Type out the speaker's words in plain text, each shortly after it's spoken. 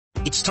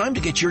It's time to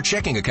get your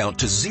checking account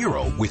to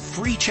zero with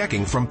free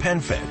checking from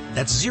PenFed.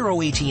 That's zero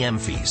ATM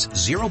fees,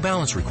 zero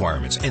balance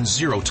requirements, and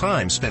zero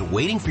time spent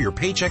waiting for your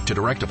paycheck to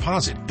direct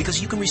deposit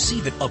because you can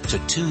receive it up to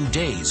 2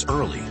 days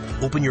early.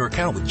 Open your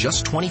account with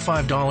just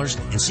 $25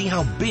 and see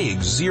how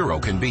big zero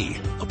can be.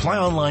 Apply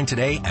online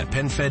today at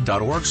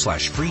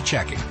PenFed.org/free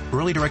checking.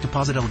 Early direct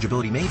deposit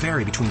eligibility may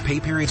vary between pay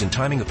periods and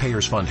timing of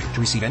payers' funding.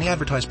 To receive any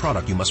advertised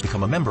product, you must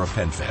become a member of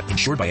PenFed,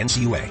 insured by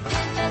NCUA.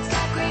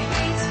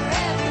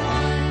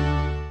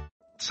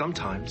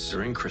 Sometimes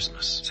during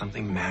Christmas,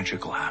 something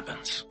magical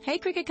happens. Hey,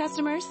 Cricket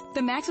customers.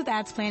 The Max with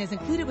Ads plan is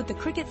included with the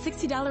Cricket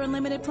 $60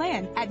 unlimited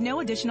plan at no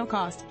additional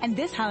cost. And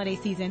this holiday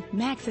season,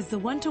 Max is the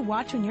one to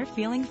watch when you're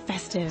feeling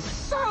festive.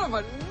 Son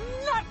of a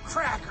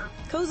nutcracker!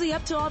 Cozy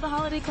up to all the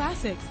holiday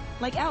classics,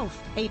 like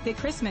Elf, 8-Bit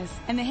Christmas,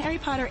 and the Harry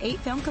Potter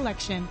 8-film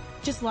collection.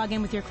 Just log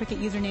in with your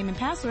Cricket username and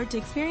password to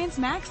experience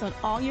Max on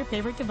all your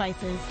favorite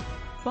devices.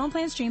 Phone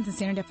plan streams and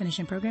standard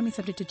definition programming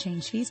subject to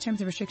change. Fees, terms,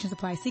 and restrictions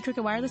apply. See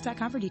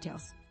cricketwireless.com for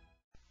details.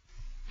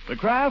 The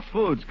Kraft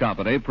Foods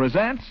Company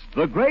presents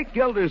The Great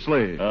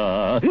Gildersleeve.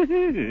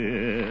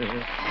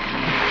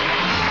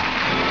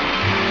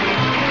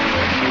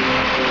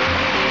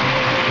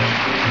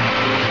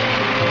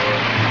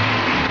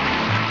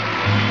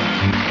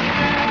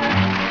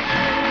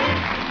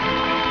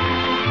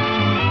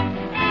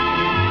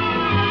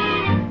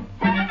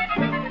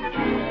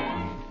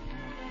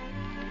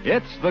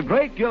 It's The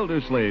Great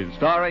Gildersleeve,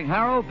 starring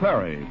Harold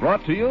Perry,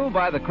 brought to you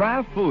by the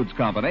Kraft Foods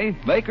Company,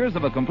 makers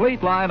of a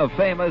complete line of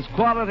famous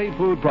quality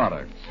food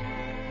products.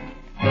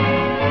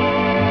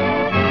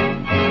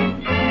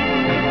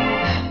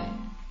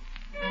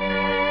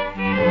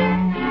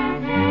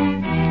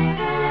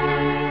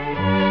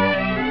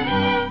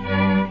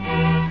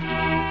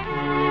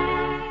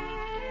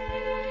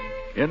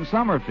 In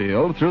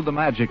Summerfield, through the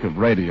magic of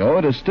radio,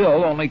 it is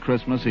still only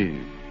Christmas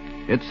Eve.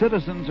 Its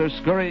citizens are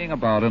scurrying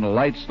about in a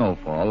light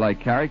snowfall like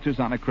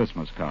characters on a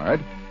Christmas card,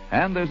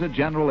 and there's a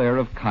general air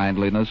of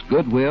kindliness,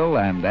 goodwill,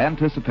 and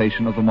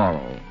anticipation of the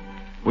morrow.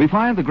 We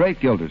find the great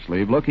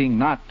Gildersleeve looking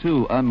not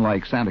too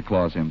unlike Santa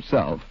Claus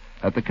himself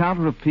at the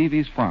counter of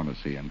Peavy's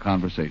Pharmacy in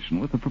conversation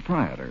with the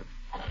proprietor.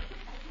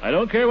 I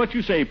don't care what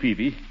you say,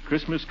 Peavy.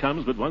 Christmas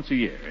comes but once a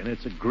year, and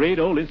it's a great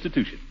old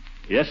institution.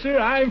 Yes, sir,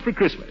 I'm for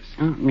Christmas.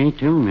 Oh, me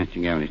too,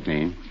 Mr.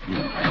 Gildersleeve.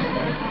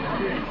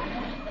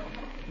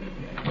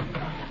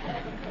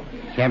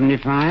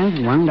 75,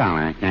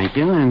 $1, thank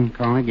you, and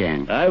call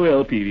again. I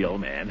will, Peavy,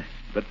 old man,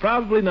 but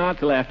probably not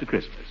till after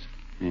Christmas.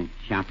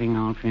 Shopping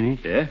all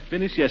finished? Yeah,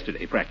 finished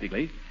yesterday,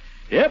 practically.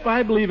 Yep,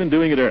 I believe in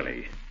doing it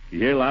early. You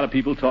hear a lot of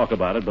people talk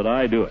about it, but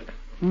I do it.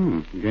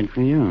 Good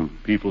for you.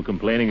 People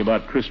complaining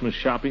about Christmas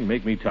shopping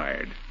make me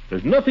tired.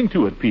 There's nothing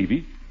to it,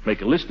 Peavy.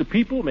 Make a list of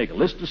people, make a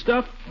list of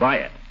stuff, buy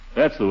it.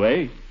 That's the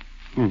way.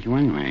 That's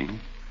one way.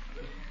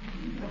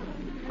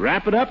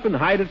 Wrap it up and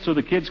hide it so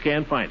the kids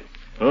can't find it.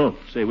 Oh,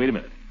 say, wait a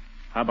minute.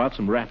 How about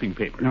some wrapping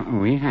paper? No,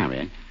 we have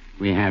it.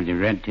 We have the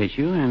red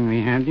tissue and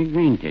we have the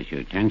green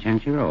tissue, 10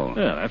 cents a roll.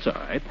 Yeah, that's all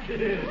right.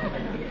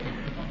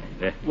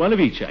 One of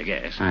each, I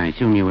guess. I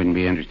assume you wouldn't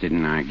be interested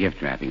in our gift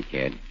wrapping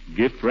kit.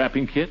 Gift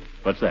wrapping kit?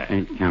 What's that?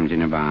 It comes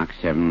in a box,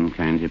 7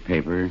 kinds of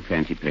paper,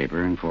 fancy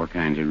paper, and 4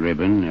 kinds of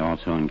ribbon. It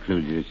also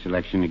includes a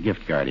selection of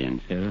gift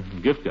guardians. Yeah,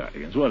 gift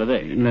guardians? What are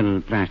they?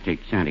 Little plastic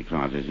Santa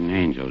Clauses and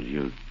angels.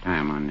 You tie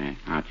them on the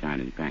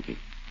outside of the package.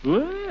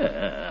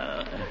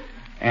 Well...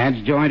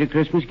 Adds joy to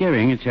Christmas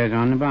giving, it says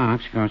on the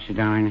box. Costs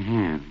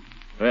 $1.50.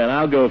 Well,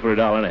 I'll go for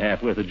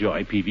 $1.50 worth of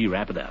joy, Peavy.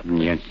 Wrap it up.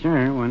 Yes,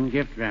 sir. 1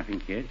 gift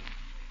wrapping kit.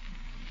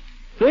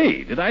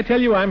 Say, did I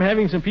tell you I'm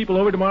having some people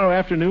over tomorrow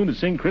afternoon to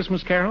sing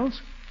Christmas carols?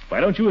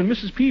 Why don't you and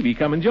Mrs. Peavy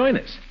come and join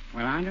us?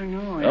 Well, I don't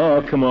know.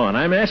 Oh, come on.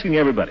 I'm asking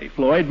everybody.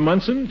 Floyd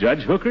Munson,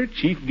 Judge Hooker,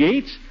 Chief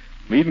Gates.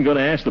 I'm even going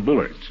to ask the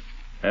Bullards.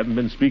 Haven't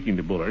been speaking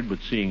to Bullard, but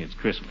seeing it's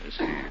Christmas.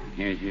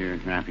 Here's your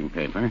wrapping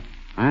paper.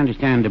 I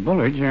understand the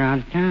Bullards are out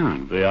of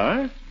town. They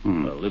are?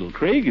 Well, little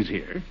Craig is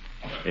here.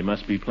 They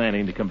must be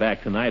planning to come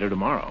back tonight or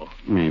tomorrow.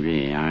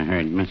 Maybe. I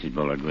heard Mrs.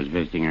 Bullard was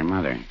visiting her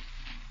mother.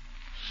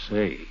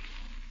 Say,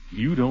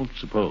 you don't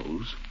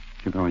suppose...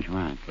 Suppose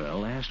what? Well,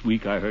 last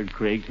week I heard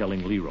Craig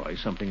telling Leroy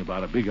something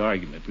about a big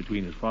argument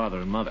between his father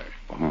and mother.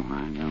 Oh,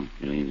 I don't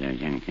believe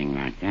there's anything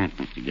like that,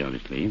 Mr.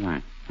 Gildersleeve.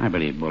 I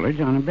believe Bullard's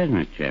on a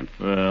business trip.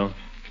 Well,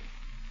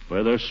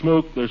 where there's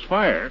smoke, there's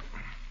fire.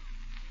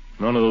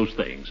 None of those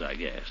things, I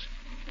guess.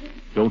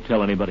 Don't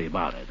tell anybody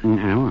about it.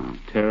 I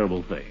won't.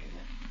 Terrible thing.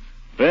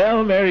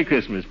 Well, Merry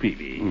Christmas,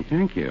 Peavy.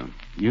 Thank you.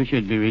 You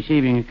should be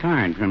receiving a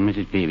card from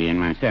Mrs. Peavy and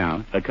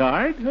myself. A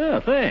card? Oh,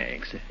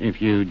 thanks.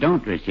 If you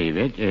don't receive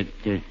it, it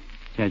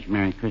says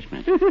Merry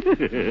Christmas.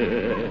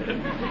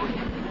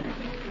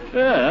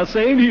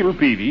 Same to you,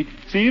 Peavy.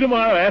 See you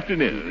tomorrow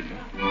afternoon.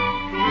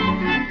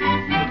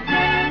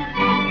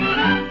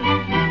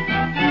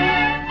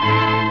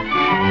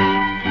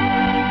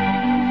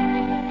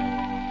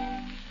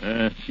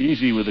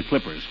 Easy with the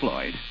clippers,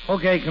 Floyd.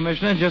 Okay,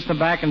 Commissioner, just the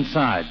back and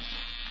sides.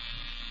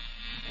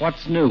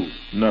 What's new?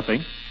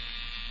 Nothing.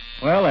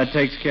 Well, that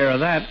takes care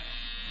of that.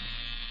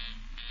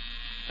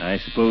 I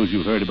suppose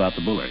you heard about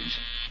the Bullards.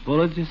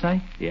 Bullards, you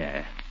say?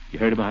 Yeah. You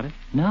heard about it?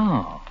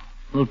 No.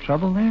 Little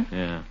trouble there?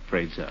 Yeah,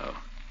 afraid so.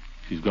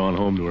 She's gone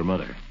home to her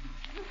mother.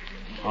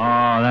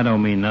 Oh, that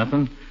don't mean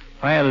nothing.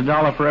 If I had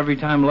 $1 for every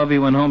time Lovey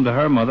went home to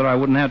her mother, I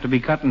wouldn't have to be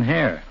cutting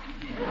hair.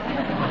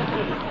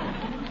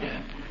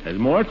 There's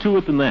more to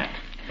it than that.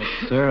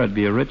 Yes, sir, I'd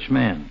be a rich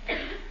man.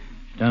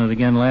 Done it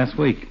again last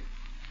week.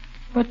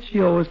 But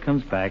she always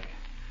comes back.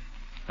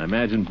 I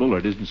imagine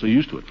Bullard isn't so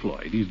used to it,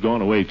 Floyd. He's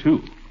gone away,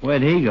 too.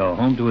 Where'd he go?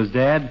 Home to his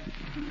dad?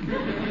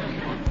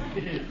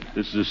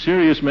 This is a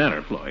serious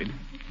matter, Floyd.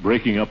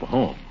 Breaking up a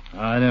home.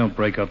 I don't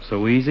break up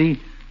so easy.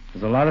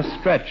 There's a lot of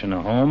stretch in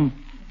a home.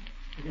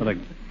 But a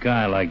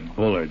guy like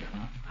Bullard,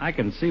 I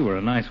can see where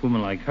a nice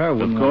woman like her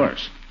wouldn't... Of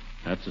course.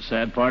 That's the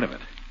sad part of it.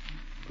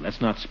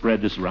 Let's not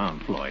spread this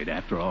around, Floyd,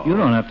 after all. You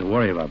don't have to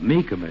worry about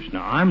me, Commissioner.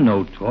 I'm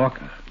no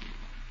talker.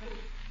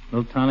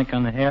 Little tonic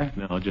on the hair?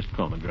 No, just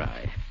comb and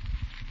dry.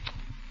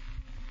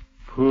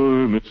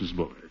 Poor Mrs.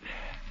 Bullard.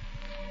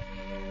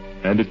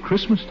 And at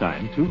Christmas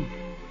time, too.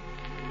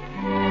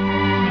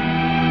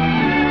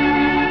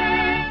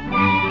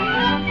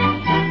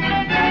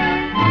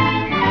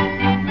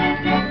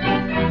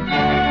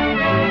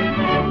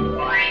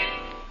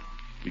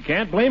 You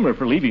can't blame her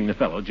for leaving the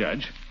fellow,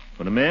 Judge.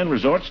 When a man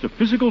resorts to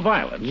physical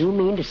violence... You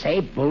mean to say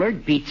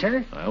Bullard beats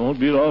her? I won't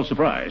be at all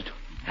surprised.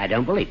 I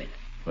don't believe it.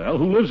 Well,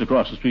 who lives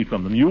across the street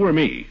from them, you or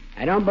me?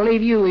 I don't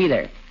believe you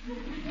either.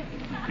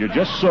 You're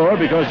just sore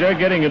because they're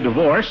getting a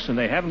divorce and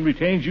they haven't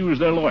retained you as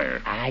their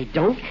lawyer. I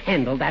don't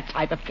handle that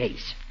type of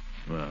case.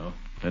 Well,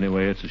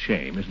 anyway, it's a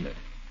shame, isn't it?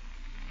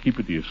 Keep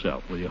it to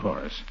yourself, will you,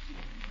 Horace?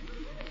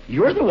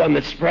 You're the one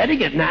that's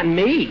spreading it, not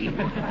me.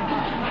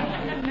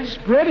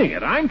 Spreading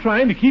it? I'm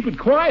trying to keep it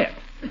quiet.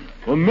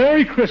 Well,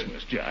 Merry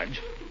Christmas, Judge.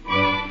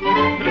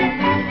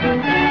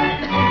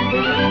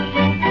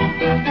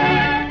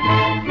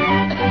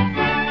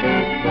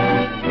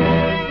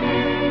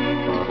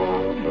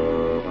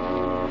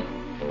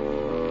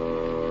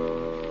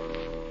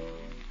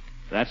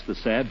 That's the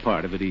sad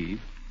part of it,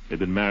 Eve. They've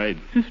been married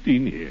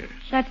 15 years.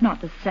 That's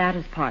not the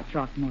saddest part,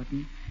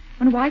 Throckmorton.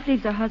 When a wife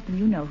leaves her husband,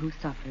 you know who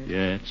suffers.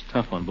 Yeah, it's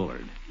tough on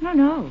Bullard.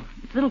 No.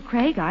 It's little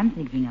Craig I'm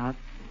thinking of.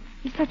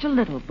 He's such a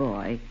little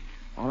boy.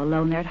 All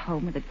alone there at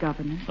home with a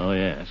governess. Oh,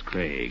 yes,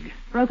 Craig.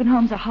 Broken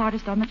homes are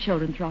hardest on the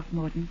children,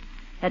 Throckmorton.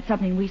 That's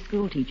something we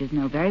school teachers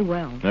know very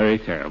well. Very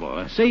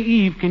terrible. Say,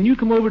 Eve, can you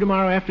come over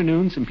tomorrow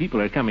afternoon? Some people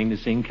are coming to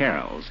sing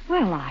carols.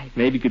 Well,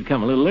 Maybe you could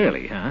come a little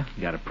early, huh?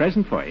 Got a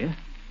present for you.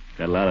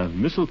 Got a lot of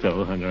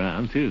mistletoe hung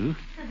around, too.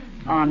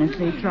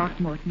 Honestly,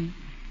 Throckmorton,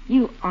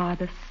 you are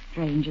the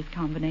strangest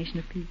combination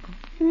of people.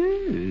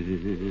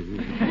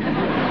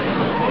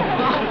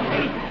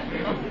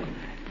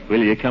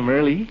 Will you come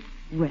early?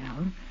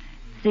 Well,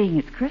 seeing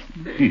it's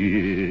Christmas.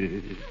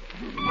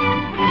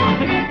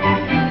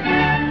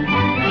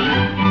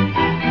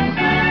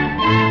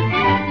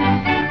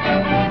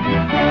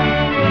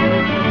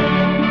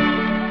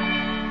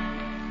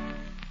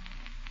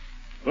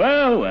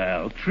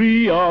 Well,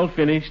 tree all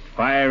finished,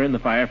 fire in the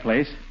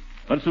fireplace.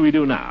 What do we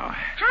do now?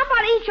 How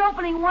about each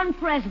opening one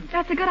present?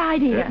 That's a good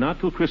idea. Not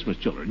till Christmas,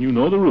 children. You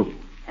know the rule.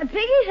 At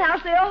Piggy's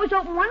house, they always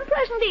open one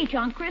present each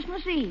on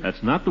Christmas Eve.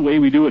 That's not the way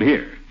we do it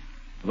here.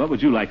 What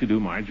would you like to do,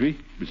 Marjorie,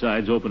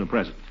 besides open a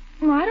present?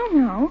 Well, I don't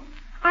know.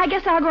 I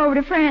guess I'll go over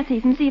to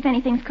Francie's and see if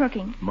anything's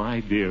cooking. My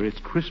dear, it's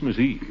Christmas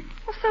Eve.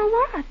 Well, so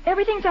what?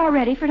 Everything's all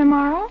ready for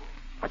tomorrow.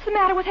 What's the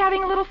matter with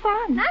having a little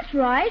fun? That's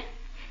right.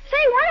 Say,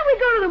 why don't we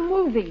go to the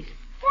movies?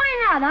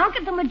 Why not, Unc?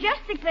 At the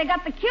Majestic, they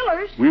got the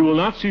Killers. We will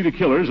not see the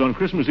Killers on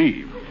Christmas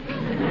Eve.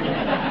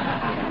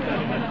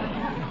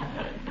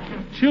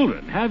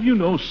 Children, have you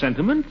no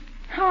sentiment?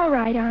 All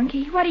right,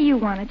 Unky. What do you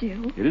want to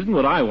do? It isn't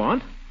what I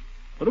want.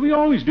 What do we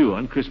always do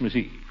on Christmas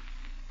Eve?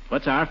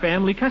 What's our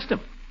family custom?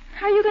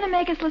 Are you going to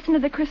make us listen to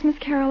the Christmas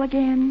Carol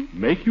again?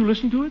 Make you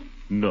listen to it?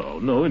 No,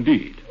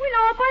 indeed. We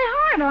know it by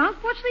heart,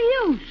 Unc. What's the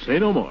use? Say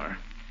no more.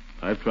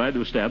 I've tried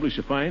to establish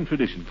a fine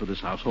tradition for this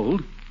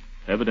household.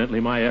 Evidently,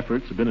 my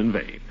efforts have been in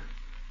vain.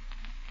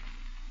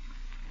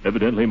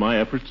 Evidently, my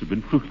efforts have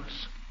been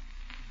fruitless.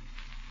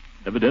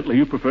 Evidently,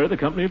 you prefer the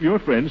company of your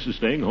friends to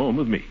staying home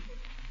with me.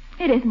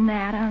 It isn't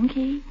that,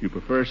 Unky. You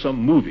prefer some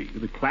movie,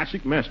 the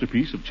classic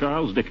masterpiece of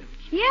Charles Dickens.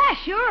 Yeah,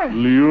 sure.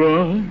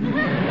 Leroy?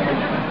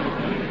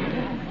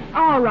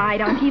 All right,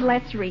 Unky,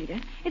 let's read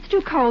it. It's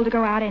too cold to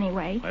go out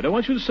anyway. I don't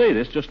want you to say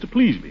this just to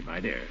please me, my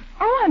dear.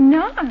 Oh, I'm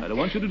not. I don't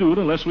want you to do it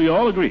unless we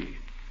all agree.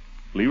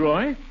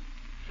 Leroy,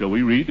 shall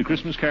we read the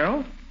Christmas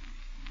Carol?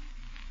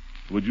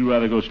 Would you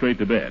rather go straight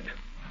to bed?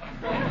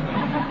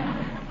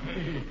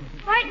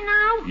 Right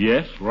now?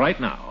 Yes, right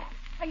now.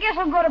 I guess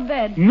I'll go to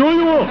bed. No,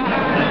 you won't.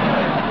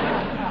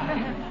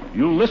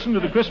 You'll listen to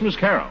the Christmas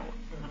Carol.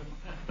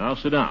 Now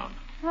sit down.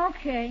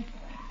 Okay.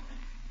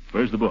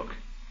 Where's the book?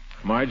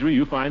 Marjorie,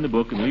 you find the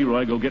book, and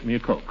Leroy, go get me a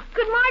Coke.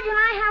 Could Marjorie and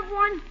I have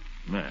one?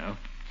 Now,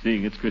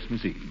 seeing it's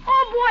Christmas Eve.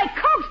 Oh, boy,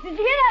 Cokes! Did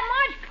you hear that,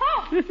 Marge?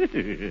 Coke!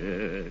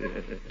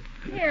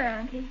 Here,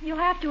 Unky. You'll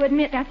have to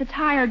admit that's a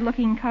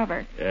tired-looking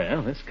cover.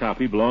 Yeah, this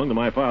copy belonged to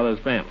my father's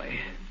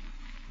family.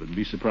 Wouldn't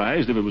be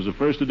surprised if it was a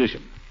first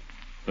edition.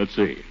 Let's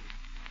see.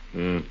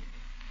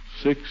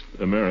 6th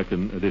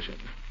American edition.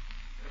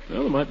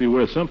 Well, it might be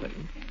worth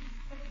something.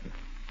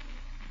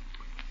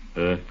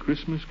 A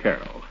Christmas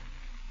Carol.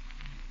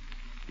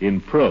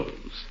 In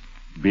prose,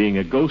 being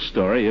a ghost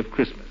story of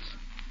Christmas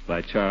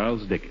by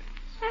Charles Dickens.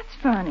 That's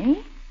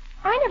funny.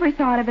 I never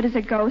thought of it as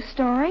a ghost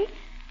story.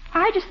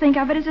 I just think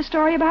of it as a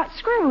story about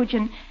Scrooge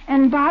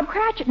and Bob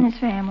Cratchit and his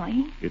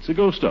family. It's a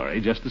ghost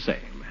story just the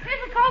same.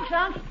 Here's the Coke,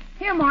 son.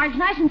 Here, Marge,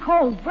 nice and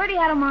cold. Bertie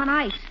had 'em on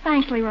ice.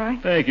 Thanks, Leroy.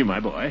 Thank you, my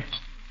boy.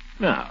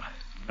 Now,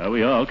 are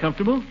we all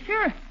comfortable?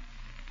 Sure.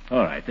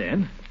 All right,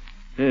 then.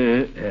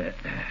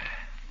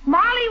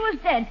 Marley was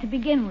dead to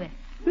begin with.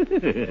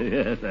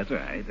 Yes, that's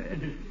right.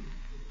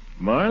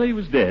 Marley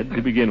was dead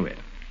to begin with.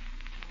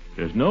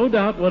 There's no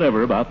doubt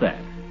whatever about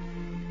that.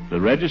 The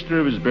register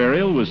of his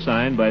burial was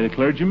signed by the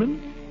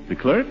clergyman, the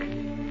clerk,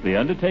 the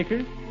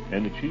undertaker,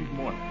 and the chief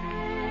mourner.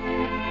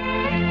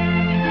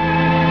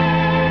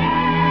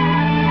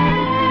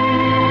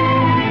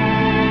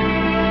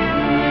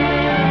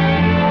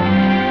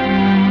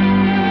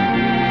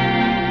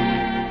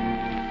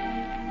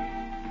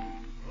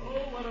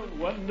 Oh, what a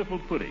wonderful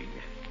pudding.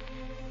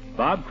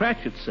 Bob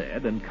Cratchit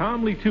said, and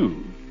calmly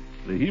too,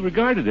 that he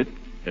regarded it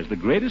as the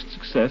greatest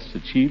success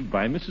achieved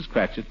by Mrs.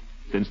 Cratchit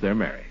since their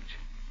marriage.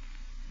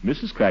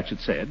 Mrs. Cratchit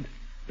said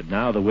that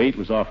now the weight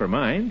was off her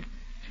mind,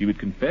 she would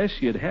confess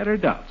she had had her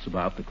doubts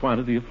about the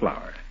quantity of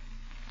flour.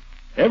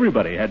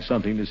 Everybody had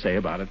something to say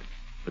about it,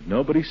 but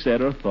nobody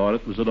said or thought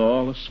it was at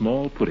all a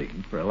small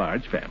pudding for a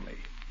large family.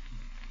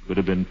 It would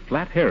have been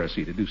flat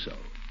heresy to do so.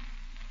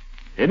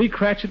 Any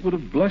Cratchit would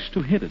have blushed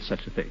to hint at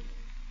such a thing.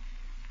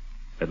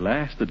 At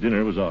last the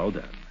dinner was all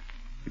done.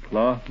 The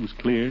cloth was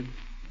cleared,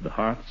 the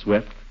hearth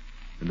swept,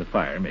 and the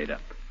fire made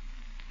up.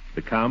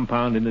 The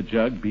compound in the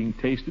jug being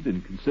tasted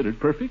and considered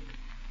perfect,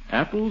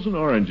 apples and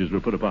oranges were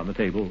put upon the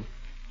table,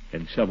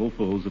 and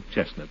shovelfuls of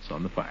chestnuts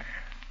on the fire.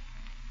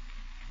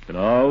 Then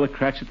all the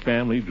Cratchit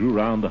family drew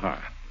round the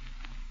hearth,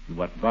 in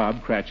what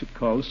Bob Cratchit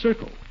called a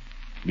circle,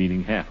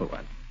 meaning half a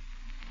one.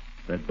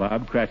 At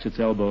Bob Cratchit's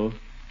elbow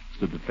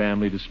stood the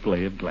family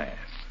display of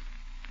glass,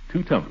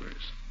 2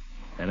 tumblers,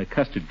 and a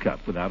custard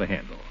cup without a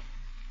handle.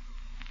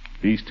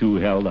 These two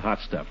held the hot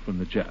stuff from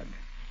the jug,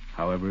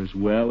 however, as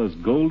well as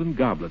golden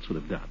goblets would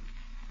have done.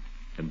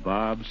 And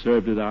Bob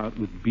served it out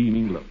with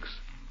beaming looks,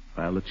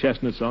 while the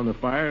chestnuts on the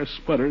fire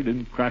sputtered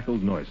and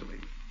crackled noisily.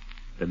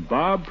 Then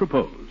Bob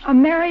proposed, "A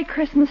Merry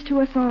Christmas to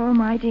us all,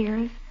 my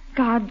dears.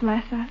 God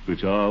bless us."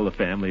 which all the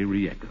family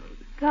re-echoed.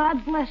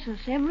 God bless us,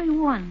 every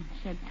one,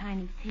 said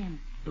Tiny Tim.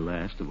 The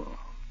last of all.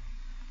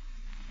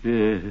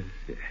 Yes.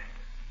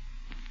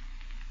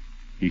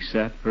 He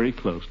sat very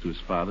close to his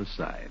father's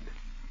side,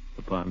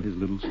 upon his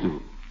little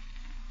stool.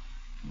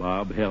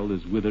 Bob held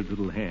his withered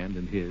little hand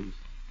in his,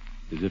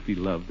 as if he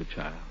loved the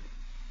child,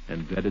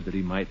 and dreaded that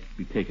he might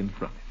be taken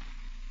from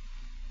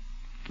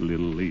him.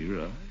 Little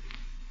Leroy.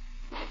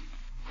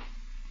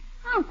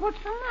 Unc, what's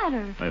the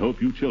matter? I hope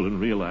you children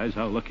realize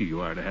how lucky you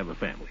are to have a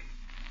family,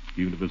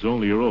 even if it's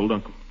only your old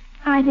uncle.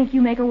 I think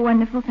you make a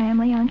wonderful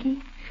family,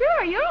 Unky.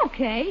 Sure, you're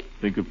okay.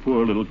 Think of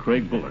poor little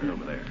Craig Bullard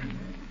over there,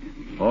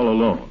 all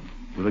alone,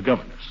 with a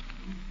governess.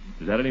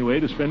 Is that any way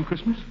to spend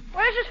Christmas?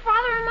 Where's his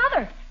father and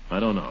mother? I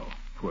don't know.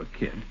 Poor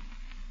kid.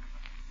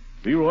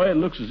 Leroy, it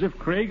looks as if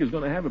Craig is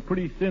going to have a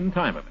pretty thin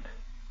time of it.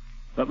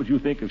 What would you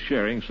think of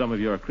sharing some of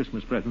your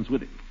Christmas presents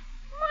with him?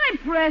 My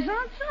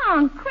presents?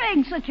 Oh,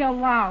 Craig's such a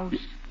louse.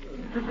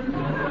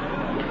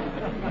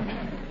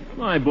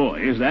 My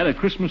boy, is that a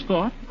Christmas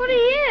thought? But he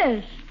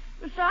is.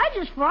 Besides,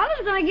 his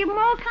father's going to give him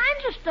all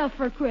kinds of stuff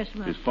for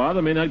Christmas. His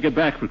father may not get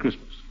back for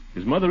Christmas.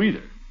 His mother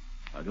either.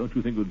 Don't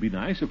you think it would be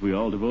nice if we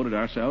all devoted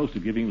ourselves to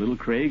giving little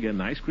Craig a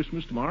nice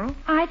Christmas tomorrow?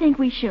 I think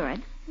we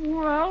should.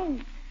 Well,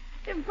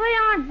 if they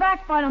aren't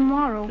back by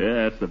tomorrow...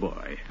 That's the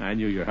boy. I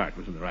knew your heart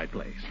was in the right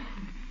place.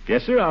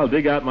 Yes, sir, I'll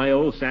dig out my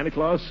old Santa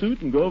Claus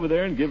suit and go over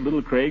there and give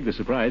little Craig the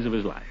surprise of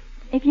his life.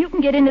 If you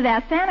can get into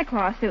that Santa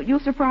Claus suit, you'll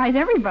surprise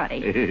everybody.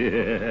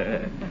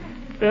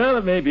 Well,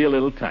 it may be a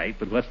little tight,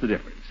 but what's the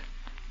difference?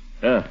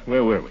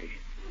 Where were we?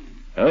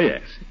 Oh,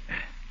 yes.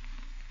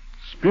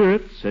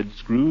 Spirit, said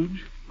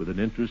Scrooge, with an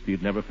interest he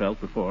had never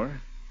felt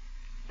before,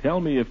 tell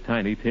me if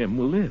Tiny Tim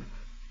will live.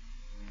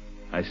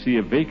 I see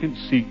a vacant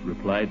seat,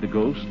 replied the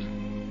ghost,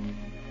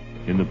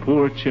 in the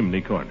poor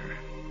chimney corner,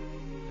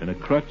 and a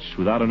crutch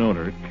without an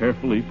owner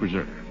carefully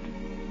preserved.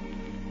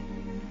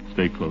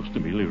 Stay close to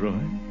me, Leroy.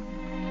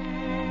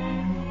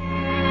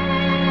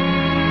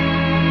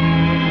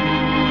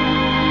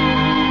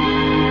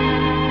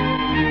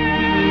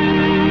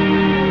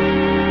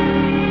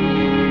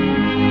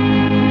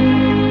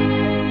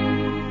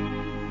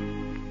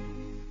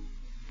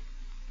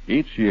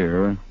 Each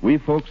year, we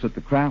folks at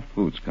the Kraft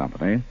Foods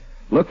Company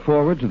look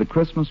forward to the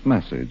Christmas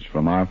message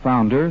from our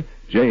founder,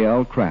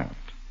 J.L. Kraft.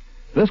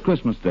 This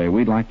Christmas Day,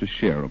 we'd like to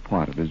share a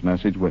part of his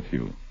message with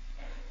you.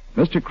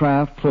 Mr.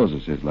 Kraft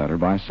closes his letter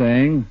by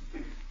saying,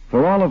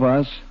 "For all of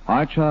us,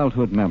 our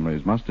childhood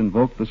memories must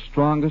invoke the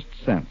strongest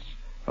sense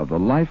of the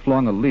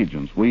lifelong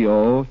allegiance we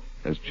owe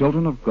as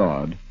children of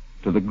God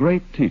to the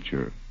great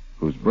teacher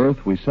whose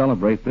birth we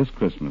celebrate this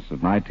Christmas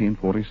of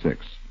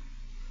 1946.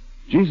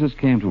 Jesus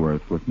came to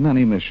earth with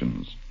many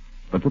missions,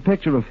 but the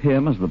picture of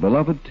him as the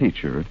beloved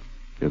teacher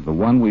is the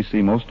one we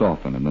see most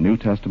often in the New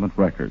Testament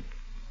record.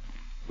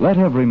 Let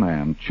every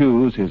man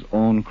choose his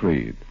own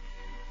creed.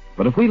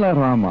 But if we let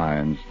our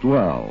minds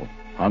dwell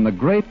on the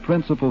great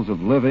principles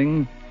of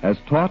living as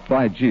taught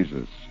by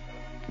Jesus,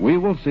 we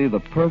will see the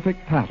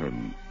perfect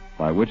pattern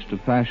by which to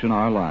fashion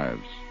our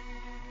lives.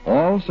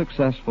 All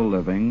successful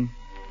living,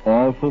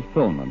 all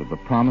fulfillment of the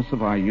promise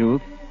of our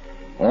youth,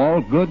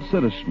 all good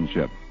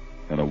citizenship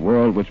in a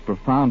world which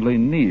profoundly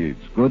needs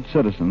good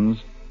citizens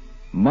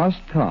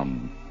must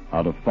come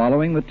out of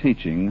following the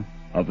teaching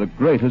of the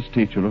greatest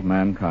teacher of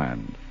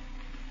mankind.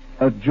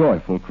 A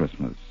joyful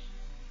Christmas,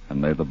 and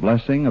may the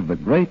blessing of the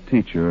great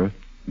teacher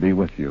be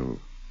with you.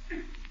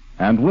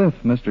 And with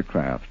Mr.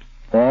 Kraft,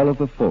 all of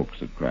the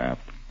folks at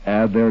Kraft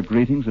add their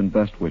greetings and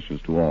best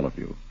wishes to all of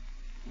you.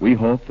 We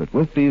hope that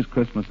with these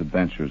Christmas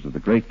adventures of the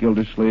great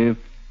Gildersleeve,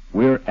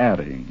 we're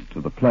adding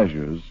to the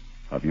pleasures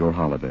of your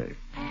holiday.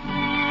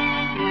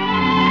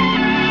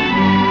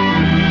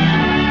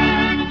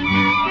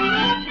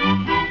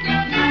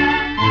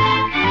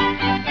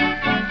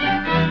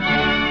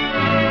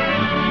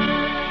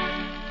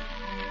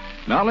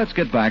 Now let's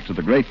get back to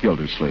the great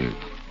Gildersleeve.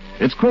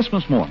 It's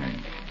Christmas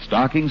morning.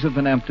 Stockings have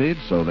been emptied,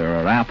 so there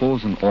are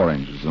apples and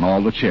oranges in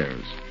all the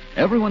chairs.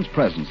 Everyone's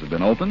presents have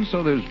been opened,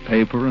 so there's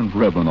paper and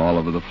ribbon all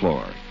over the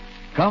floor.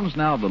 Comes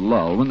now the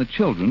lull when the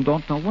children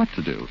don't know what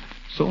to do,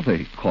 so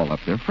they call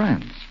up their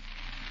friends.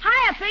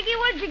 Hiya, Piggy.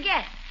 What'd you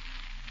get?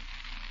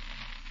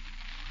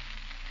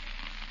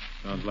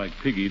 Sounds like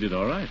Piggy did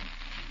all right.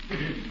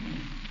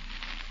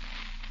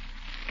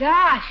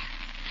 Gosh.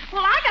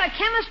 Well, I got a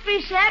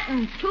chemistry set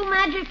and 2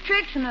 magic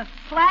tricks and a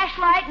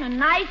flashlight and a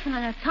knife and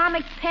an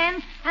atomic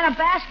pen and a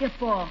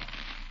basketball.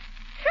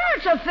 Sure,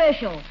 it's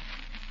official.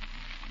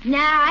 Nah,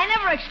 I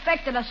never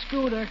expected a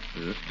scooter.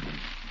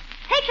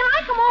 Hey, can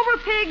I come over,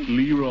 Pig?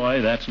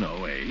 Leroy, that's no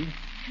way.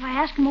 Shall I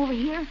ask him over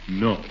here?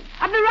 No.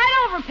 I'll be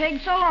right over,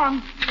 Pig. So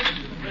long.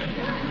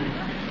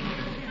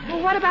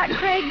 Well, what about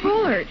Craig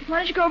Bullard? Why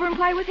don't you go over and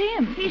play with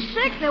him? He's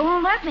sick. They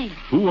won't let me.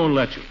 Who won't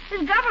let you?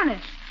 His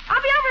governess.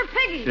 I'll be over,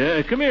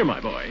 Piggy. Come here, my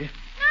boy.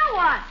 Now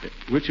what?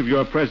 Which of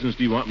your presents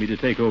do you want me to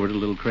take over to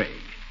little Craig?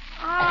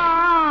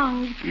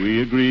 Oh.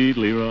 We agreed,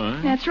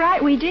 Leroy. That's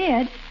right, we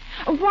did.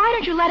 Why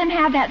don't you let him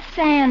have that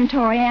sand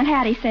toy Aunt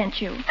Hattie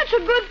sent you? That's a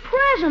good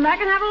present. I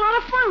can have a lot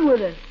of fun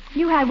with it.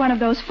 You had one of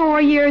those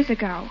 4 years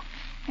ago.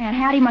 Aunt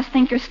Hattie must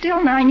think you're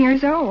still 9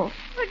 years old.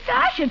 But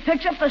gosh, it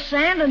picks up the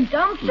sand and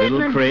dumps it.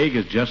 Little Craig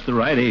is just the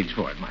right age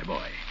for it, my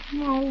boy.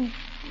 Oh,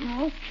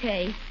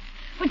 okay.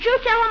 But you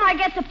tell him I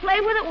get to play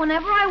with it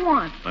whenever I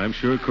want. I'm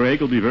sure Craig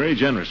will be very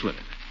generous with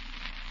it.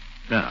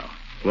 Now,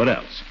 what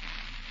else?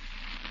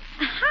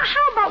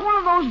 How about one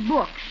of those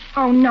books?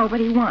 Oh,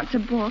 nobody wants a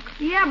book.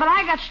 Yeah, but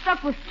I got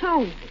stuck with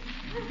 2.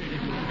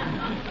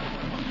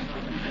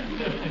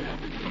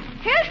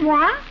 Here's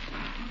one.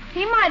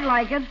 He might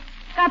like it.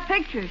 Got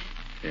pictures.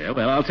 Yeah,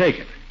 well, I'll take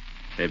it.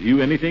 Have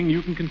you anything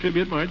you can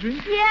contribute, Marjorie?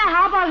 Yeah,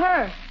 how about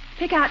her?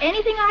 Pick out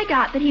anything I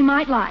got that he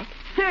might like.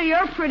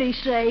 You're pretty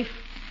safe.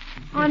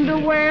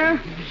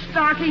 Underwear,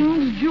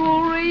 stockings,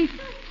 jewelry.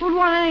 Who'd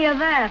want any of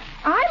that?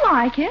 I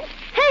like it.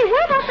 Hey,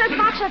 what about that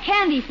box of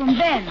candy from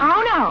Ben?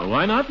 Oh, no. Well,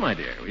 why not, my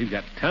dear? We've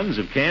got tons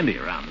of candy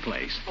around the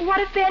place.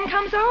 What if Ben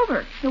comes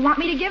over? He'll want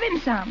me to give him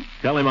some.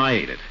 Tell him I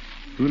ate it.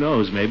 Who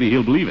knows, maybe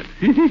he'll believe it.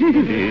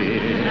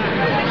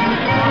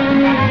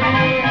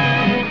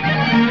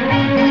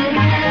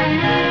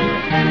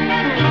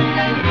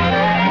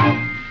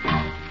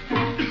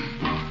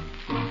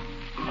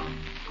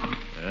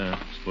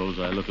 Suppose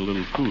I look a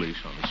little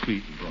foolish on the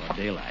street in broad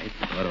daylight.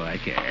 What do I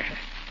care?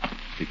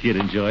 The kid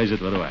enjoys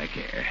it. What do I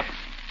care?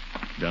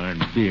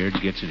 Darn beard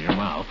gets in your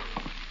mouth.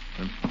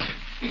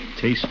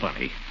 Tastes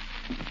funny.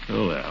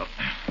 Oh, well.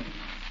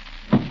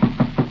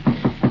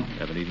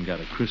 Haven't even got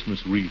a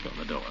Christmas wreath on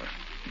the door.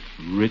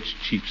 Rich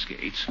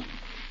cheapskates.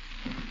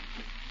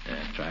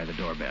 Try the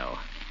doorbell.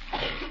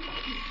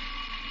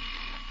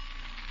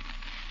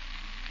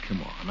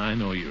 Come on, I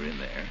know you're in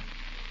there.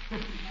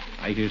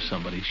 I hear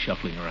somebody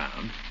shuffling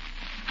around.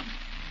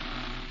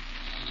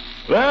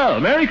 Well,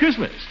 Merry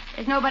Christmas.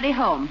 There's nobody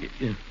home.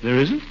 There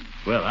isn't?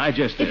 Well, I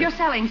just... If you're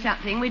selling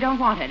something, we don't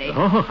want any.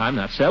 Oh, I'm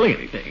not selling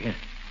anything.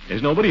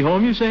 There's nobody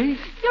home, you say?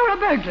 You're a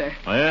burglar.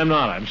 I am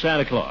not. I'm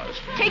Santa Claus.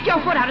 Take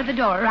your foot out of the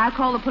door, or I'll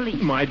call the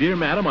police. My dear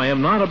madam, I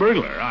am not a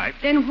burglar.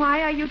 Then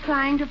why are you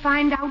trying to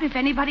find out if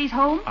anybody's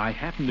home? I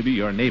happen to be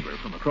your neighbor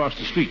from across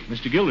the street,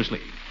 Mr.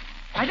 Gildersleeve.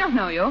 I don't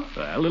know you.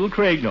 Well, little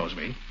Craig knows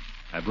me.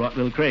 I brought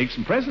little Craig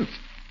some presents.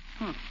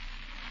 Is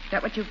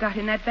that what you've got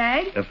in that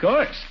bag? Of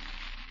course.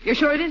 You're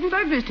sure it isn't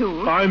burglar's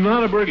tools? I'm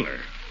not a burglar.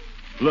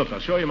 Look, I'll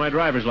show you my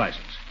driver's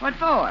license. What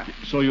for?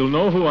 So you'll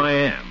know who I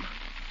am.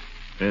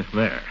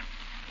 There.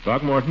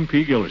 Throckmorton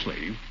P.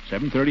 Gildersleeve,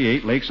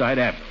 738 Lakeside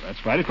Avenue.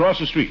 That's right across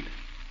the street.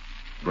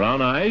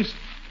 Brown eyes,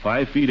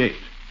 5 feet 8.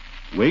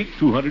 Weight,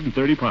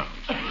 230 pounds.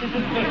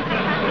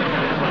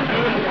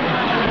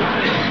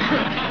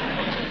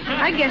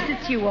 I guess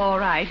it's you, all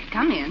right.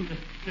 Come in.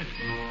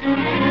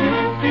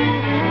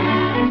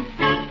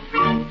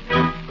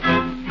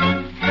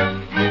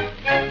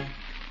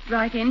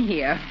 right in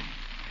here.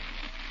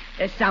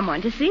 There's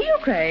someone to see you,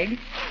 Craig.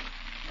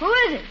 Who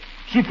is it?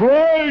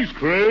 Surprise,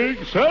 Craig.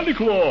 Santa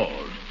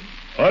Claus.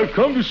 I've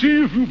come to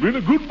see if you've been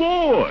a good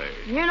boy.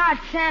 You're not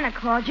Santa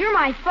Claus. You're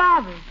my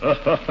father.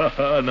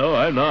 No,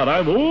 I'm not.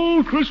 I'm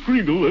old Kris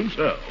Kringle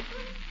himself.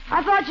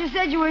 I thought you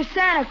said you were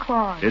Santa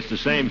Claus. It's the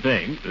same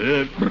thing.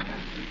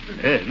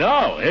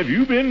 Now, have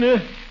you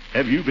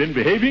been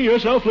behaving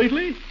yourself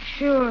lately?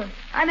 Sure.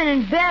 I've been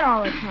in bed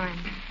all the time.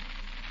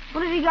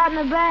 What have you got in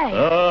the bag?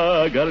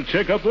 I got to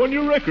check up on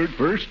your record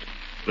first.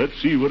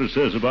 Let's see what it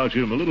says about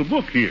you in my little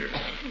book here.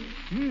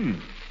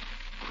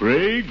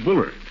 Craig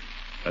Bullard.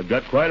 I've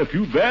got quite a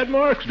few bad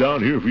marks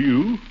down here for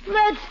you.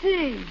 Let's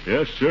see.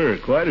 Yes, sir.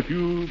 Quite a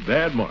few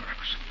bad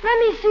marks. Let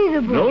me see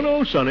the book.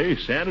 No, Sonny.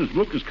 Santa's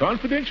book is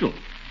confidential.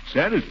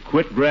 Santa's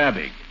quit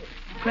grabbing.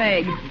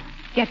 Craig,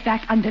 get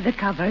back under the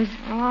covers.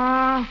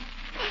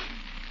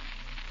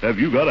 Have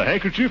you got a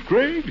handkerchief,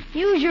 Craig?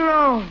 Use your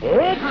own.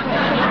 Oh.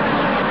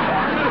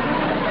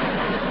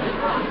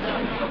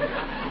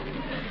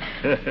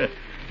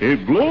 Hey,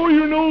 blow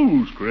your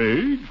nose,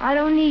 Craig. I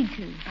don't need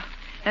to.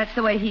 That's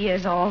the way he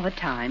is all the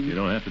time. You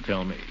don't have to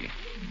tell me.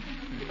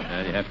 You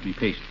have to be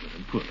patient with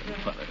him. Poor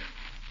little father.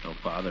 No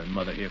father and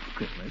mother here for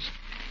Christmas.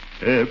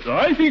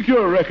 I think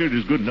your record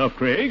is good enough,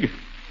 Craig.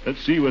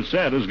 Let's see what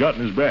Santa's got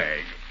in his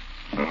bag.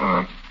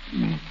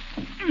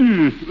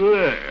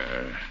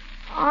 There.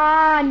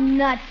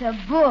 Nuts, a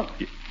book.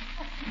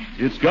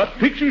 It's got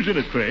pictures in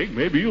it, Craig.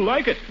 Maybe you'll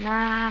like it.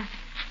 Nah.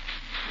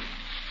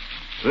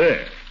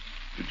 There.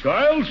 The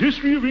Child's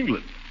History of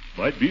England.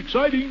 Might be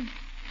exciting.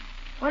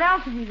 What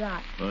else have you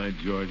got? By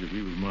George, if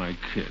he was my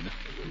kid.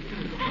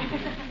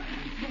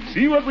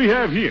 See what we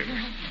have here.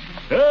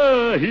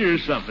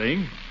 Here's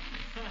something.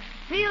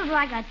 Feels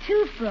like a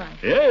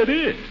toothbrush. Yeah, it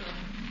is.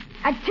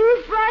 A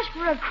toothbrush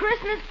for a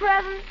Christmas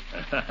present?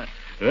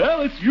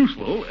 Well, it's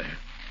useful.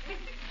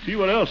 See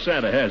what else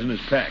Santa has in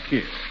his pack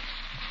here.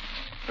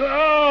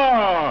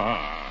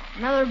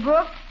 Another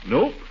book?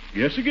 Nope.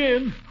 Guess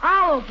again.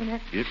 I'll open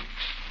it.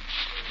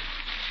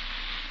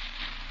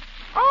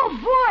 Oh,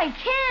 boy,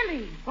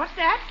 candy. What's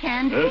that,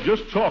 candy?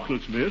 Just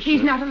chocolates, miss.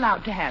 He's not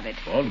allowed to have it.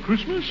 On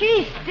Christmas?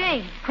 She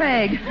stinks.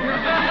 Craig.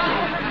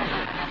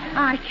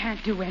 I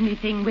can't do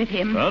anything with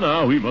him.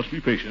 Now, we must be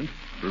patient.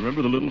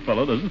 Remember, the little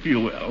fellow doesn't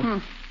feel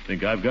well.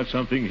 Think I've got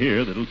something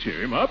here that'll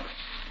cheer him up.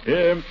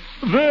 There.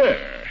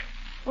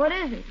 What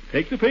is it?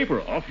 Take the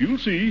paper off. You'll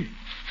see.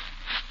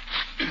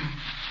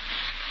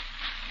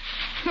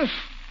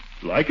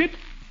 Like it?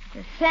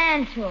 The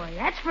sand toy.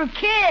 That's for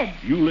kids.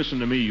 You listen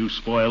to me, you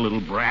spoiled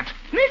little brat.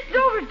 Miss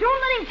Dover,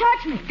 don't let him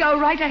touch me. Go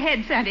right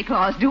ahead, Santa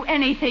Claus. Do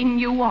anything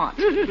you want.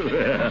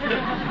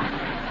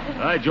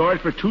 Hi,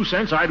 George, for 2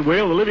 cents, I'd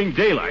whale the living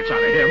daylights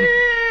out of him.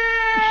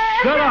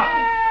 Shut up!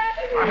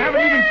 I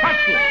haven't even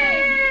touched you.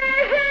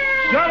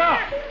 Shut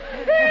up!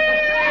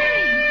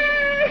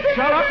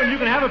 Shut up and you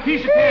can have a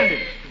piece of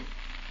candy.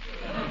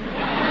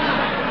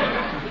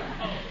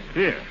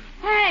 Here.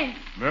 Hey.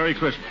 Merry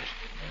Christmas.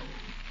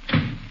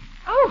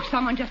 Oh,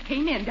 someone just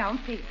came in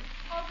downstairs.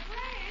 Oh,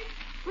 Craig.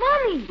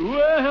 Mommy.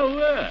 Well.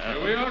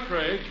 Here we are,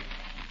 Craig.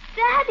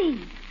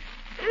 Daddy.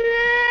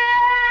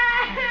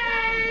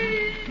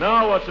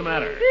 Now, what's the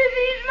matter?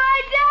 He's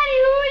my daddy.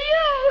 Who are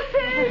you?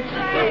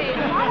 Craig,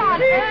 what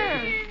on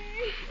earth?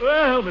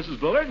 Well, Mrs.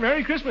 Bullard,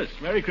 Merry Christmas.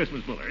 Merry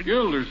Christmas, Bullard.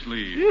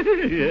 Gildersleeve.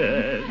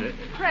 Yes.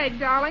 Craig,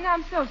 darling,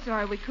 I'm so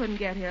sorry we couldn't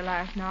get here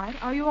last night.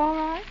 Are you all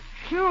right?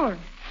 Sure.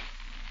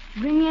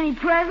 Bring me any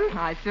presents?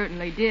 I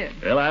certainly did.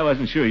 Well, I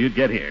wasn't sure you'd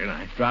get here, and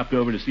I dropped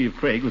over to see if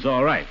Craig was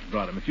all right.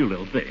 Brought him a few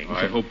little things.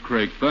 I hope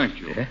Craig thanked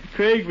you. Yeah,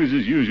 Craig was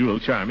his usual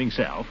charming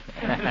self.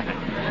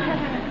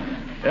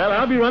 Well,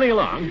 I'll be running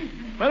along.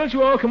 Why don't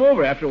you all come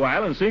over after a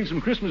while and sing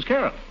some Christmas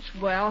carols?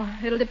 Well,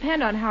 it'll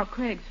depend on how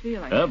Craig's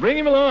feeling. Bring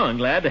him along.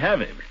 Glad to have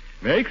him.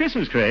 Merry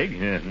Christmas, Craig.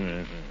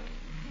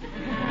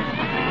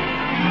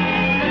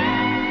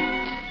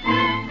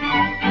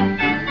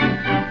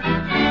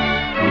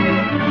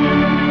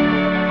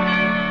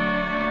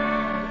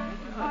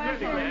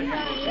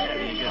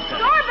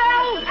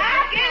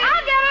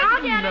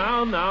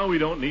 Now, we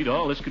don't need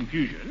all this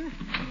confusion.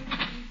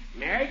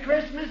 Merry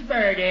Christmas,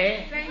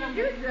 Birdie. Thank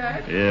you,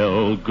 Judge. Yeah,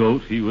 old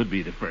goat, he would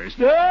be the first.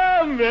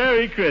 Oh,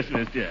 Merry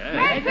Christmas, Judge.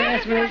 Merry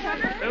Christmas.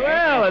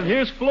 Well, and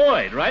here's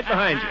Floyd right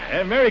behind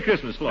you. Merry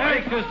Christmas, Floyd.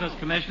 Merry Christmas,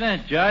 Commissioner,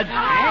 Judge.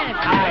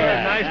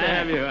 Nice to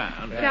have you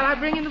around. Shall I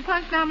bring in the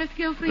punch now, Miss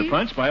Gildersleeve? The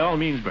punch? By all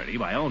means, Bertie,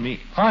 by all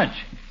means. Punch.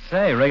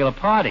 Say, regular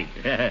party.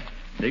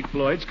 Take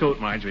Floyd's coat,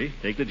 Marjorie.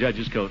 Take the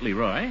judge's coat,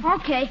 Leroy.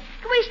 Okay.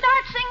 Can we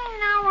start singing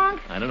now,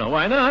 Unc? I don't know.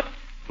 Why not?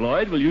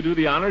 Floyd, will you do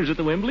the honors at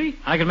the Wembley?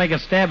 I can make a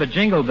stab at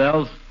Jingle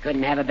Bells.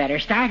 Couldn't have a better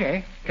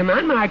starter. Come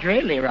on,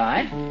 Marjorie,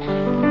 Leroy.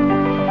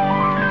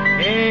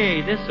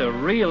 Hey, this is a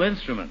real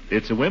instrument.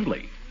 It's a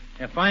Wembley.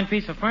 A fine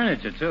piece of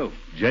furniture, too.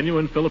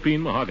 Genuine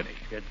Philippine mahogany.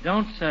 You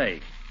don't say.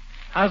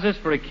 How's this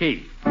for a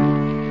key?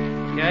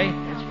 Okay?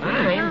 That's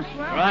fine.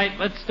 Right,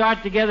 let's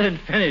start together and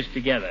finish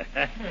together.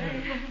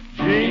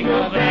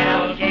 Jingle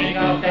bells,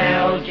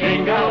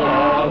 jingle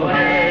all the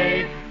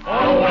way.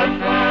 Oh, what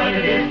fun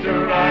it is to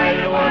ride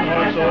in a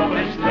one-horse open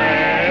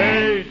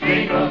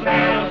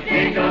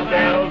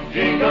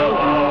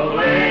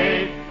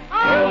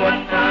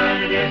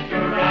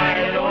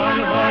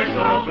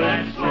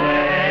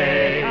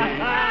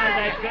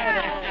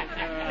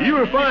You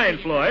were fine,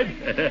 Floyd.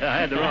 I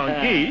had the wrong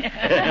key.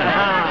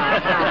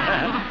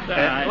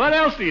 What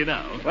else do you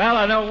know? Well,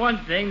 I know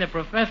one thing. The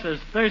professor's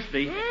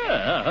thirsty.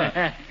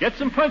 Yeah. Get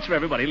some punch for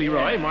everybody,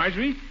 Leroy,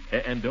 Marjorie.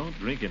 And don't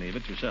drink any of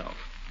it yourself.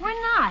 Why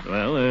not?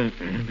 Well,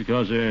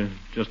 because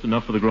just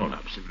enough for the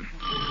grown-ups. Doorbell!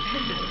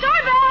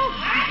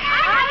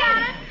 I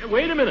got it.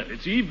 Wait a minute.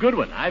 It's Eve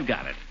Goodwin. I've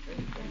got it.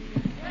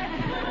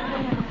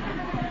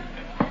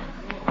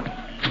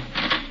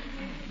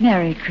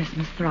 Merry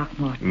Christmas,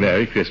 Throckmorton.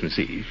 Merry Christmas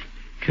Eve.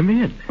 Come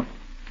in.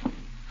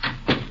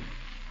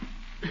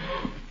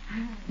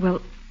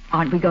 Well,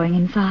 aren't we going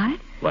inside?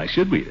 Why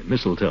should we? The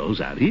mistletoe's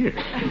out here.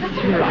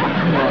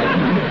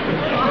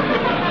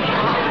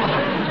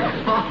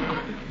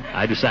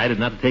 I decided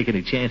not to take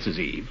any chances,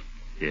 Eve.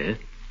 Yeah?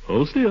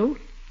 Hold still.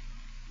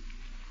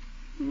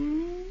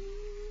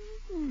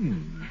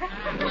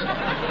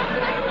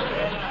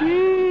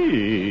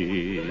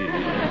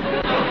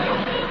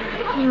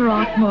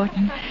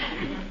 Throckmorton,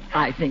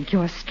 I think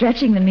you're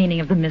stretching the meaning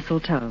of the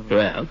mistletoe.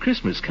 Well,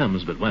 Christmas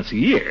comes but once a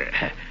year.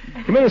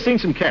 Come in and sing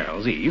some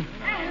carols, Eve.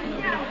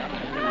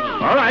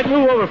 All right,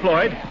 move over,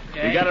 Floyd.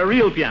 We got a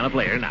real piano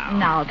player now.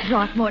 Now,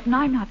 Throckmorton,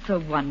 I'm not so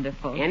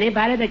wonderful.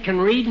 Anybody that can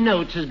read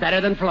notes is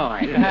better than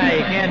Floyd. Hey,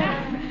 you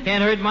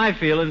can't hurt my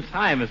feelings.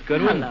 Hi, Miss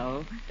Goodwin.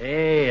 Hello.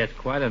 Hey, it's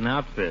quite an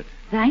outfit.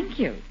 Thank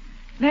you.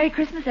 Merry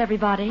Christmas,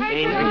 everybody.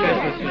 Hey,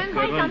 Merry Christmas, Miss Say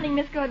Goodwin. something,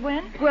 Miss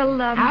Goodwin. Well,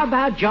 How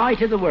about Joy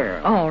to the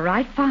World? all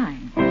right,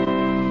 fine.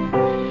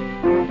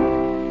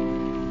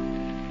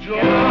 Joy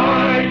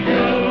to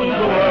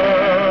the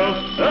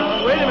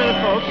world. Wait a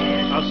minute, folks.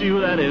 I'll see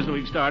who that is, and we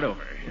can start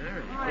over.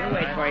 We'll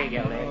wait for you,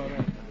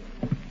 Gildersleeve.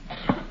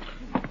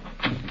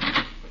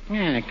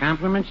 Yeah, the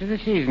compliments of the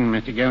season,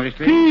 Mr.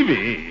 Gildersleeve.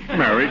 Peavy.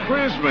 Merry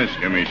Christmas,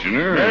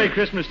 Commissioner. Merry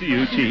Christmas to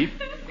you, Chief.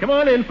 Come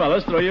on in,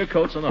 fellas. Throw your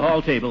coats on the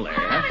hall table there.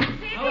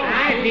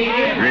 Hi,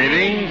 Peter.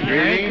 Greetings,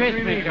 Merry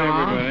greetings, Christmas,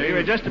 all. We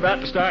were just about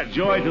to start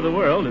Joy to the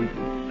World, and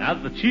now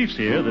that the Chief's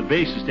here, the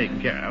bass is taken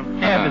care of.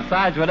 Yeah,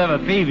 besides whatever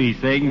Peavy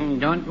sings.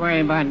 Don't worry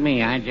about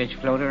me. I just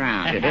float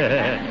around.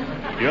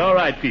 You're all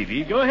right,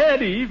 Peavy. Go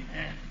ahead, Eve.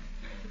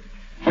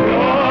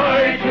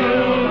 Joy to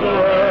the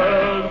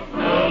world,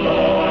 the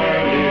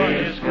Lord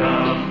is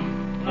come.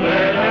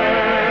 Let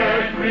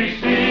earth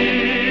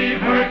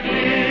receive her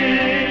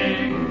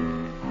King.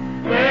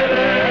 Let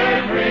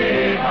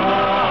every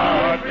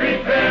heart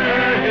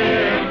prepare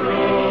him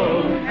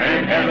room.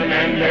 And heaven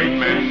and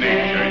nature sing.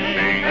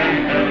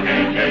 And heaven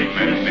and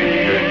nature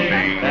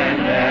sing. And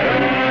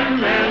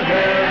heaven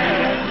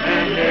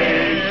and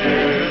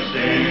nature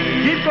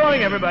sing. Keep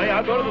going, everybody.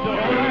 I'll go to the door.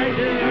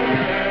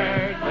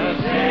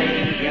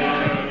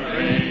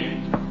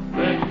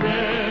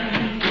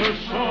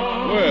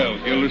 Well,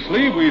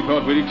 Gildersleeve, we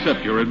thought we'd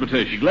accept your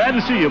invitation. Glad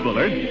to see you,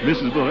 Bullard.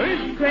 Mrs.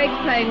 Bullard. Craig's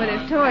playing with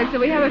his toys, so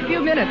we have a few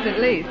minutes at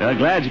least.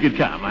 Glad you could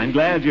come. I'm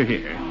glad you're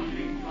here.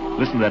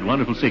 Listen to that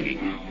wonderful singing.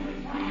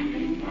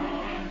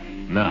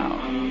 Now,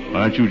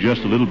 aren't you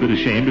just a little bit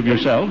ashamed of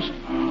yourselves?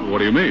 What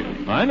do you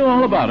mean? I know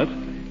all about it.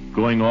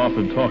 Going off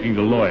and talking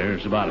to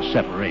lawyers about a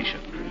separation.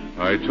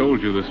 I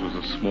told you this was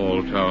a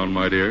small town,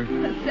 my dear.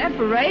 A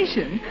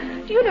separation?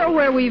 Do you know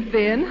where we've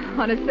been?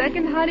 On a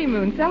second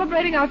honeymoon,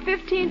 celebrating our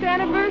 15th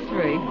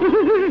anniversary.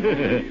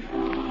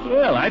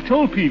 Well, I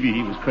told Peavy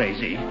he was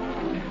crazy.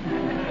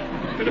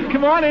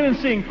 Come on in and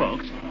sing,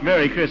 folks.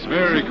 Merry Christmas.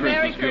 Merry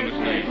Christmas,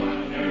 Gildersleeve.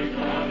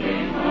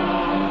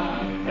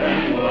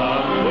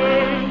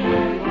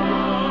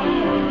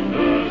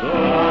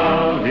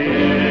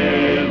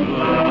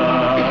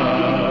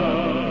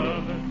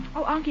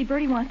 Oh, Unky,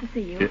 Bertie wants to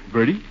see you.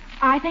 Bertie?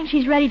 I think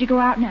she's ready to go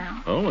out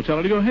now. Oh, well, tell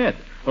her to go ahead.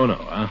 Oh, no,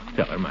 I'll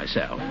tell her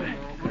myself.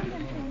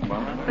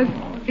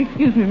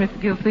 Excuse me, Mr.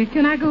 Gildersleeve.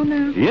 Can I go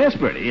now? Yes,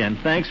 Bertie, and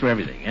thanks for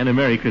everything. And a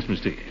Merry Christmas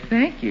to you.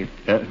 Thank you.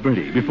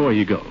 Bertie, before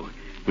you go,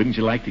 wouldn't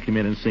you like to come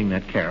in and sing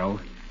that carol?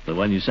 The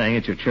one you sang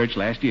at your church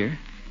last year?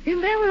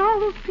 In there with all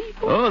those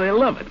people? Oh, they'll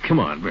love it. Come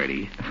on,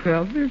 Bertie.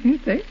 Well, if you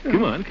say so.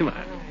 Come on, come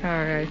on.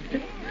 All right.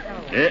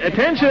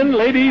 Attention,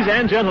 ladies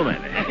and gentlemen.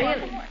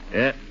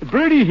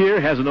 Bertie here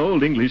has an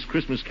old English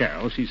Christmas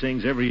carol she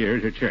sings every year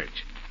at her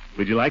church.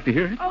 Would you like to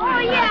hear it? Oh,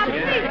 yeah,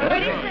 please,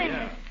 Bertie, sing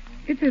it.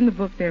 It's in the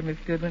book there, Miss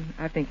Goodwin.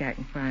 I think I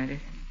can find it.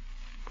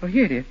 Oh,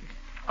 here it is.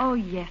 Oh,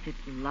 yes, it's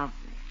lovely.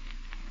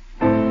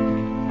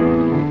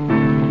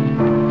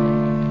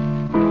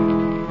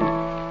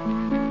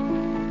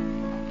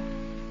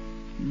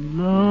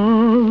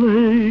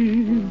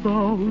 Lolly,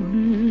 thou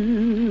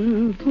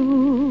little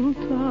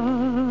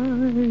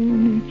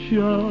tiny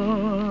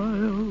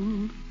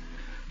child,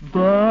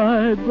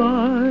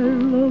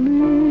 bye-bye, lolly,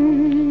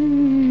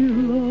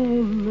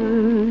 lolly,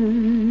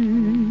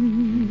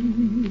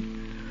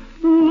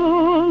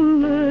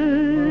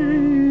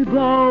 lolly,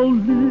 thou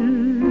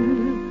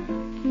little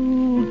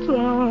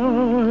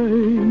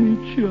tiny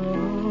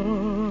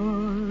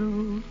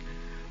child,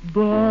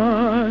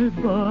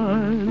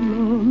 bye-bye,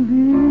 lolly.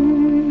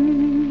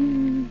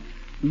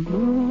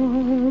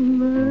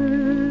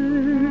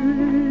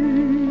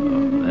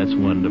 Oh, that's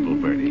wonderful,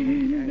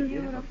 Bertie.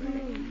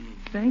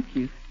 Thank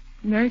you.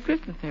 Merry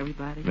Christmas,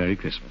 everybody. Merry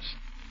Christmas.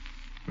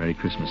 Merry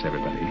Christmas,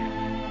 everybody.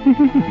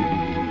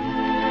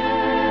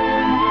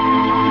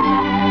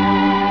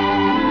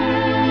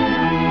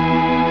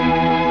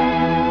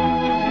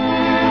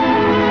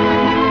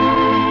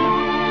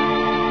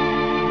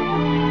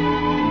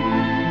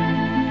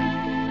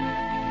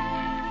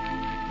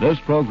 This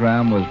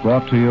program was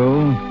brought to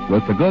you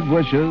with the good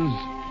wishes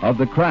of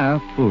the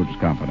Kraft Foods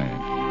Company.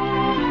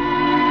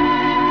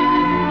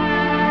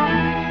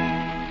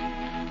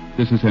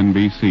 This is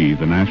NBC,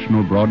 the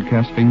national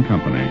broadcasting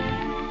company.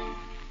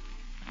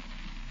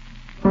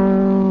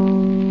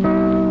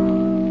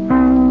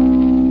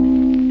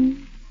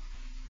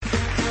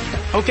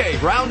 Okay,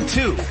 round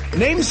two.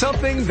 Name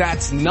something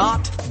that's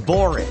not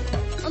boring.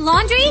 A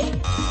laundry?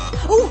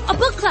 Ooh, a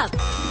book club.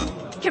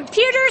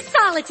 Computer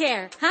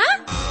solitaire,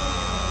 huh?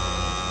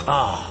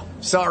 Ah,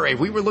 sorry,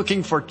 we were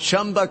looking for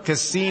Chumba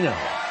Casino.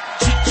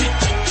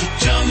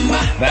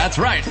 That's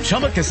right,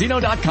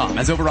 ChumbaCasino.com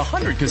has over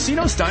 100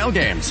 casino-style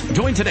games.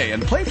 Join today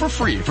and play for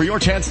free for your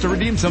chance to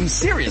redeem some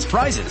serious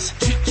prizes.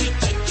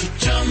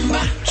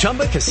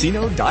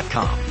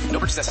 ChumbaCasino.com. No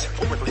purchase necessary.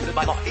 Void where prohibited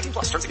by law. 18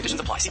 plus. Terms and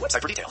conditions apply. See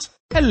website for details.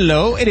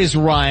 Hello, it is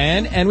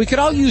Ryan, and we could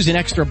all use an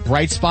extra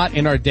bright spot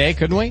in our day,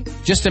 couldn't we?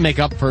 Just to make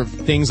up for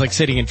things like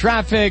sitting in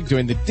traffic,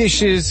 doing the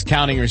dishes,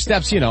 counting your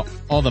steps,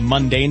 all the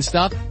mundane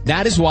stuff.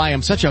 That is why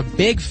I'm such a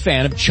big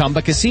fan of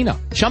Chumba Casino.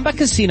 Chumba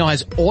Casino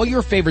has all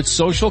your favorite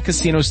social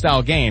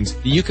casino-style games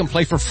that you can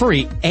play for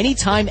free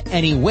anytime,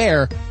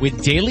 anywhere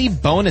with daily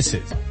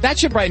bonuses. That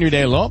should brighten your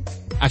day a little.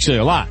 Actually,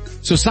 a lot.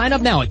 So sign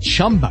up now at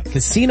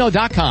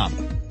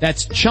ChumbaCasino.com.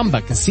 That's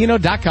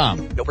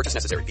ChumbaCasino.com. No purchase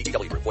necessary.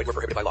 VGW Group. Void where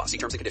prohibited by law. See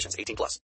terms and conditions. 18 plus.